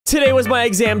Today was my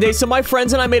exam day, so my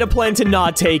friends and I made a plan to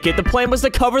not take it. The plan was to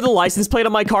cover the license plate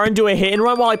on my car and do a hit and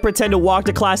run while I pretend to walk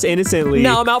to class innocently.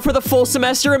 Now I'm out for the full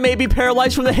semester and may be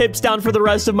paralyzed from the hips down for the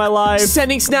rest of my life.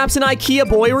 Sending snaps in IKEA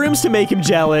boy rooms to make him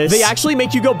jealous. They actually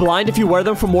make you go blind if you wear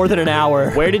them for more than an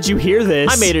hour. Where did you hear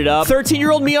this? I made it up.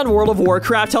 13-year-old me on World of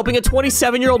Warcraft helping a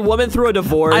 27-year-old woman through a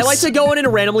divorce. I like to go in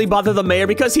and randomly bother the mayor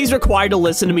because he's required to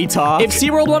listen to me talk. If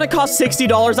SeaWorld want to cost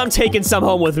 $60, I'm taking some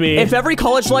home with me. If every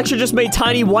college lecture just made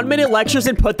tiny 1-minute lectures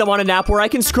and put them on an app where I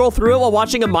can scroll through it while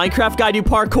watching a Minecraft guy do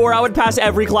parkour, I would pass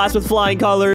every class with flying colors.